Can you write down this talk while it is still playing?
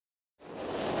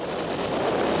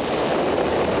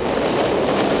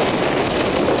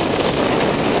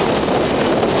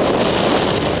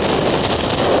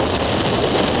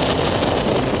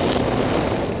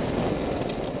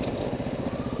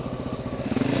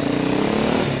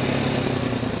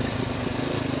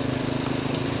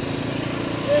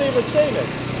even seen it.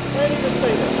 I ain't even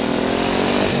seen it.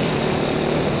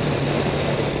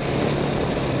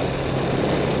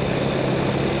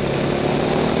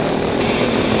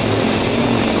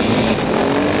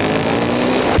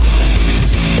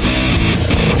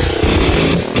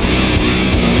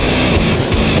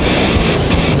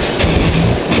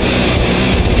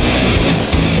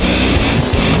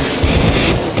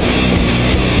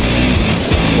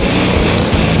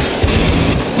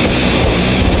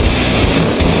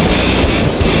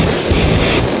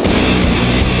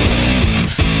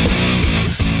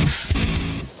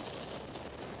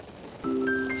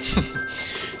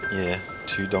 Yeah,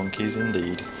 two donkeys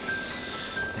indeed.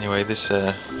 Anyway, this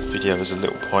video was a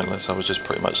little pointless. I was just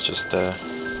pretty much just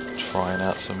trying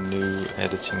out some new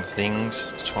editing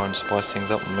things to try and spice things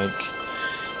up and make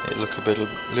it look a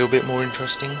little bit more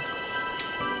interesting.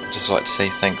 I'd just like to say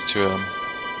thanks to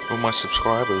all my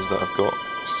subscribers that I've got.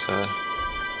 It's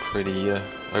pretty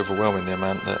overwhelming, the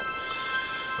amount that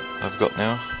I've got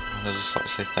now. And I'd just like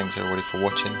to say thanks everybody for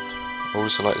watching. I'd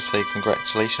also like to say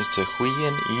congratulations to Huy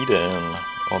and Eden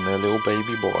on their little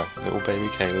baby boy, little baby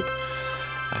Caleb.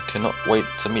 I cannot wait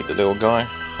to meet the little guy.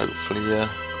 Hopefully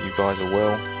you guys are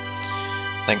well.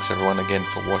 Thanks everyone again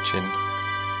for watching,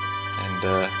 and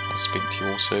I'll speak to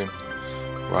you all soon.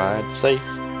 Ride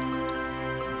safe.